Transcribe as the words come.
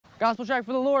Gospel track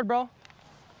for the Lord, bro.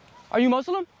 Are you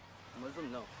Muslim?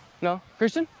 Muslim? No. No?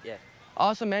 Christian? Yeah.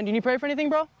 Awesome, man. Do you need to pray for anything,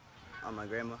 bro? My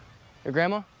grandma. Your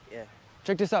grandma? Yeah.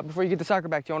 Check this out before you get the soccer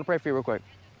back to you. I want to pray for you real quick.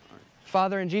 Right.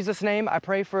 Father, in Jesus' name, I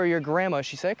pray for your grandma. Is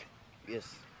she sick?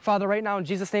 Yes. Father, right now in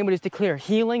Jesus' name, we just declare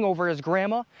healing over his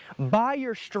grandma. By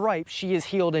your stripes, she is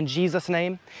healed in Jesus'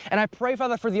 name. And I pray,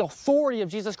 Father, for the authority of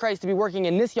Jesus Christ to be working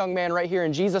in this young man right here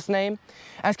in Jesus' name.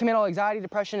 I just command all anxiety,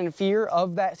 depression, and fear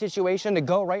of that situation to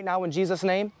go right now in Jesus'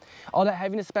 name. All that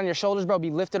heaviness that's on your shoulders, bro,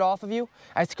 be lifted off of you.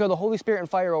 I declare the Holy Spirit and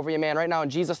fire over you, man, right now in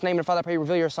Jesus' name. And Father, I pray you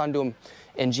reveal your son to him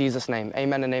in Jesus' name.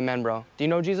 Amen and amen, bro. Do you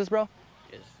know Jesus, bro?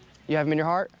 Yes. You have him in your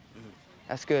heart?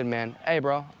 That's good, man. Hey,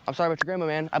 bro, I'm sorry about your grandma,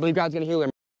 man. I believe God's going to heal her.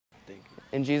 Thank you.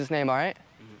 In Jesus' name, all right?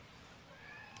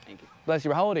 Thank you. Bless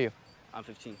you. How old are you? I'm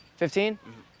 15. 15?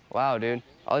 Wow, dude.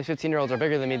 All these 15-year-olds are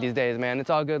bigger than me these days, man. It's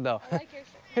all good, though. I like your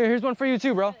shirt. Here's one for you,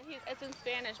 too, bro. It's in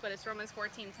Spanish, but it's Romans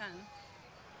 14:10.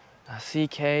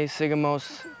 CK,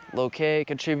 sigamos, loque,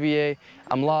 contribue.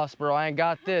 I'm lost, bro. I ain't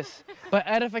got this. But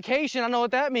edification, I know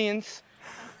what that means.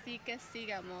 Así que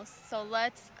sigamos. So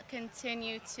let's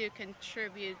continue to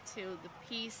contribute to the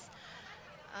peace,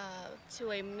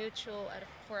 for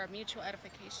a mutual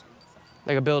edification.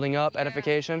 Like a building up,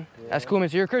 edification. Yeah. That's cool, man.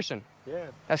 So you're a Christian? Yeah.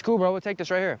 That's cool, bro. We'll take this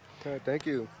right here. Okay, thank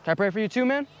you. Can I pray for you too,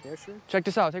 man? Yeah, sure. Check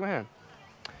this out. Take my hand.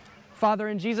 Father,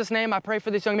 in Jesus' name, I pray for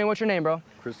this young man. What's your name, bro?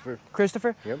 Christopher.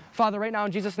 Christopher? Yep. Father, right now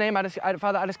in Jesus' name,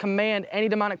 Father, I just command any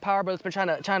demonic power, bro, that's been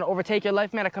trying to overtake your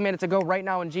life, man. I command it to go right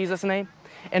now in Jesus' name.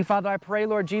 And Father, I pray,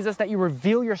 Lord Jesus, that you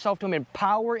reveal yourself to him in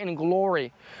power and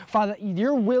glory. Father,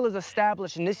 your will is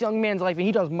established in this young man's life, and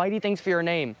he does mighty things for your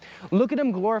name. Look at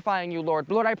him glorifying you,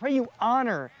 Lord. Lord, I pray you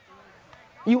honor,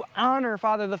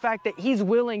 Father, the fact that he's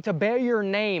willing to bear your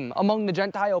name among the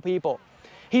Gentile people.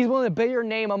 He's willing to bear your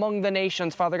name among the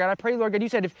nations, Father God. I pray, Lord God, you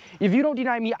said, if you don't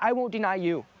deny me, I won't deny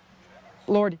you.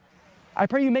 Lord, I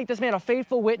pray you make this man a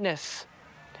faithful witness.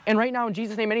 And right now, in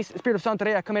Jesus' name, any spirit of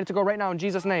Santeria, I command it to go right now in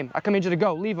Jesus' name. I command you to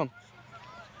go. Leave him.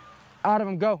 Out of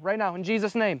him. Go right now in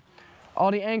Jesus' name.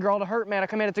 All the anger, all the hurt, man, I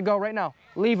command it to go right now.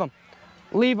 Leave him.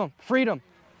 Leave him. Freedom.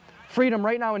 Freedom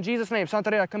right now in Jesus' name.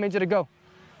 Santeria, I command you to go.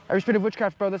 Every spirit of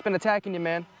witchcraft, bro, that's been attacking you,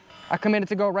 man, I command it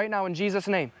to go right now in Jesus'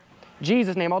 name.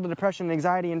 Jesus' name, all the depression,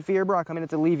 anxiety, and fear, bro, I command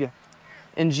it to leave you.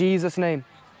 In Jesus' name.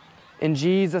 In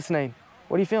Jesus' name.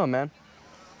 What are you feeling, man?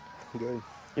 Good.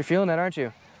 You're feeling that, aren't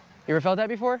you? You ever felt that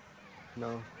before?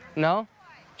 No. No?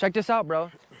 Check this out, bro.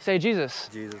 Say, Jesus.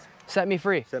 Jesus. Set me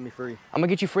free. Set me free. I'm going to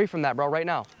get you free from that, bro, right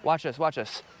now. Watch this, watch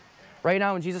this. Right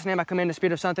now, in Jesus' name, I command the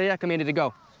spirit of Santeria, I command it to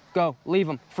go. Go. Leave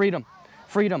him. Freedom.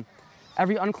 Freedom.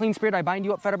 Every unclean spirit, I bind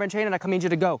you up, fed up, and chained, and I command you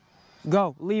to go.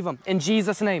 Go. Leave him. In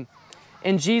Jesus' name.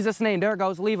 In Jesus' name. There it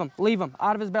goes. Leave him. Leave him.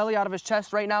 Out of his belly, out of his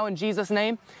chest right now in Jesus'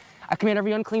 name. I command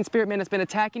every unclean spirit, man, that's been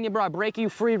attacking you, bro. I break you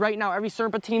free right now. Every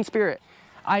serpentine spirit.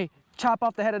 I chop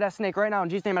off the head of that snake right now in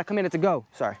Jesus' name. I command it to go.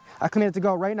 Sorry. I command it to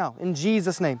go right now in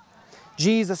Jesus' name.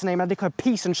 Jesus' name. I declare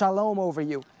peace and shalom over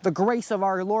you. The grace of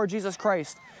our Lord Jesus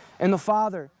Christ and the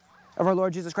Father of our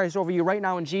Lord Jesus Christ over you right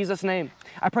now in Jesus' name.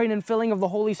 I pray an infilling of the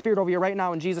Holy Spirit over you right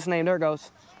now in Jesus' name. There it goes.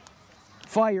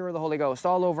 Fire of the Holy Ghost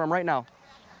all over him right now.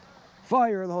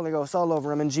 Fire of the Holy Ghost all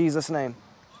over him in Jesus' name.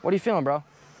 What are you feeling, bro?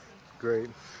 Great.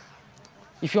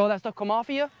 You feel all that stuff come off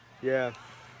of you? Yeah.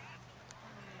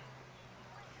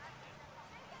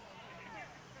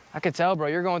 I could tell, bro.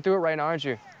 You're going through it right now, aren't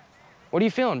you? What are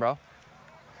you feeling, bro?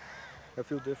 I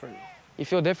feel different. You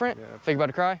feel different? Yeah. Think about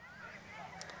to cry?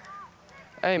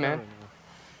 Hey, man.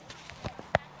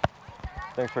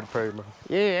 Thanks for the prayer, bro.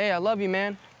 Yeah, I love you,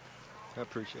 man. I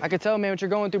appreciate it. I could tell, man, what you're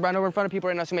going through, bro. I know we're in front of people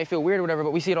right now, so you may feel weird or whatever,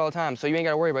 but we see it all the time, so you ain't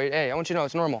got to worry about it. Hey, I want you to know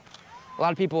it's normal. A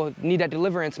lot of people need that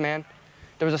deliverance, man.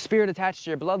 There was a spirit attached to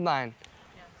your bloodline.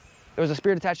 Yes. There was a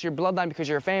spirit attached to your bloodline because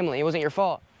you're a family. It wasn't your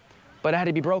fault, but it had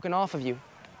to be broken off of you.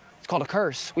 It's called a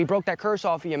curse. We broke that curse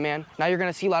off of you, man. Now you're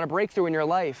going to see a lot of breakthrough in your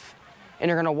life, and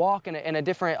you're going to walk in a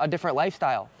different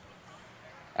lifestyle.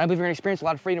 And I believe you're going to experience a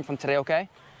lot of freedom from today, okay?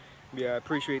 Yeah, I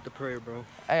appreciate the prayer, bro.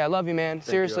 Hey, I love you, man.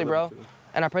 Seriously, bro.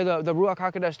 And I pray the Ruach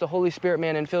HaKodesh, the Holy Spirit,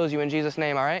 man, infills you in Jesus'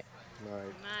 name, all right? All right.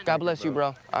 Amen. God bless you,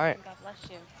 bro. All right. God bless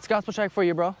you. It's gospel check for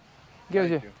you, bro. Give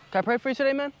you. Can I pray for you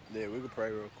today, man? Yeah, we can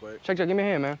pray real quick. Check, give me a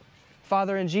hand, man.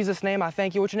 Father, in Jesus' name, I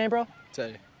thank you. What's your name, bro?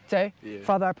 Tay. Tay? Yeah.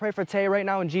 Father, I pray for Tay right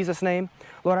now in Jesus' name.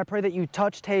 Lord, I pray that you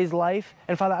touch Tay's life.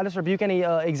 And Father, I just rebuke any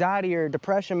anxiety or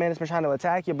depression, man, that's been trying to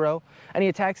attack you, bro. Any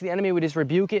attacks of the enemy, we just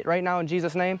rebuke it right now in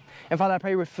Jesus' name. And Father, I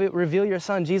pray you reveal your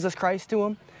son, Jesus Christ, to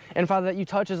him. And Father, that you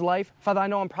touch his life. Father, I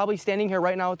know I'm probably standing here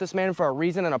right now with this man for a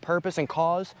reason and a purpose and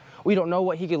cause. We don't know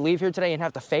what he could leave here today and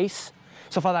have to face.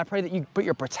 So Father, I pray that you put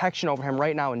your protection over him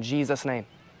right now in Jesus' name.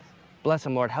 Bless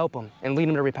him, Lord. Help him and lead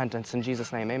him to repentance in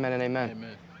Jesus' name. Amen and amen.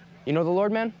 Amen. You know the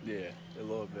Lord, man? Yeah, a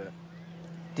little bit.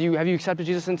 Have you accepted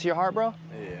Jesus into your heart, bro?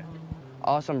 Yeah.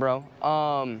 Awesome, bro.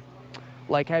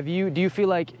 Like, do you feel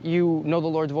like you know the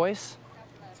Lord's voice?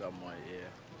 Somewhat, yeah.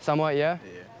 Somewhat, yeah?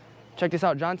 Yeah. Check this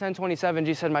out. John 10:27,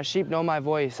 Jesus said, my sheep know my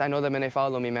voice. I know them and they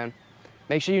follow me, man.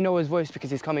 Make sure you know his voice because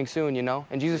he's coming soon, you know?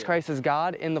 And Jesus Christ is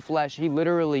God in the flesh. He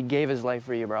literally gave his life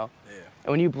for you, bro. Yeah.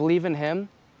 And when you believe in him,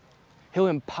 he'll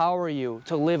empower you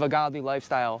to live a godly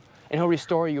lifestyle. And he'll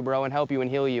restore you, bro, and help you and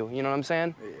heal you. You know what I'm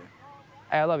saying? Yeah.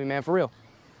 Hey, I love you, man, for real.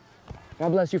 God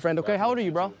bless you, friend, okay? How old are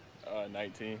you, bro?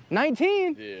 19.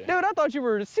 19? Yeah. Yeah. Dude, I thought you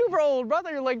were super old,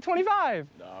 brother. You're like 25.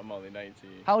 No, I'm only 19.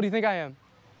 How old do you think I am?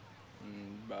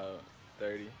 About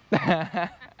 30.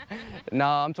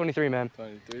 Nah, I'm 23, man.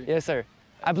 23? Yes, sir.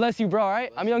 I bless you, bro, all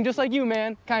right? I'm young just like you,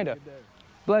 man, kinda.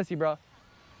 Bless you, bro.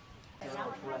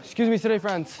 Excuse me today,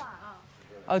 friends.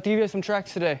 I'll give you some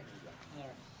tracts today.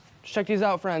 Check these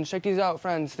out, friends. Check these out,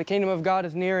 friends. The kingdom of God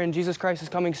is near and Jesus Christ is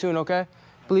coming soon, okay?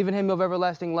 Believe in him, you'll have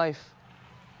everlasting life.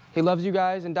 He loves you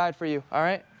guys and died for you, all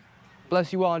right?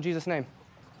 Bless you all in Jesus' name.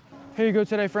 Here you go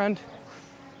today, friend.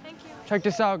 Thank you. Check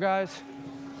this out, guys.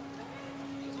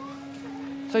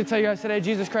 So I tell you guys today,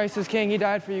 Jesus Christ is King. He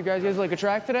died for you guys. You guys like a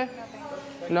tract today?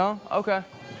 No? Okay.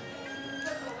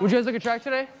 Would you guys like a tract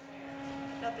today?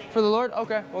 For the Lord?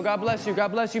 Okay. Well, God bless you. God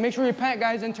bless you. Make sure you repent,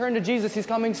 guys, and turn to Jesus. He's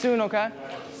coming soon, okay?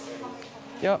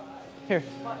 Yep. Here.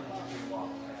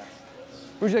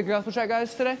 Would you like a gospel tract,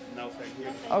 guys, today? No, thank you.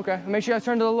 Okay. Make sure you guys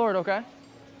turn to the Lord, okay?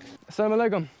 Assalamu alaikum.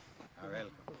 Welcome.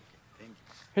 Thank you.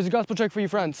 Here's a gospel tract for you,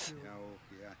 friends.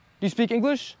 Yeah. Do you speak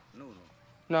English? No.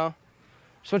 No.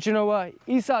 Just want you to know,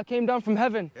 Isa came down from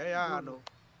heaven. Yeah, I know.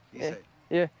 He said.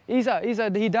 Yeah, Isa,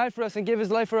 he died for us and gave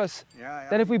his life for us. Yeah.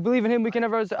 That if we believe in him, we can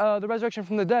have the resurrection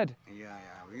from the dead. Yeah.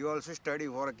 We also study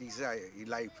for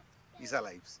Isa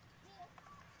lives.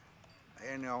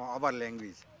 In our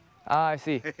language. Ah, I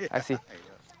see. I see.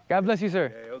 God bless you,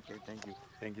 sir. Yeah, okay, thank you.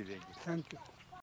 Thank you.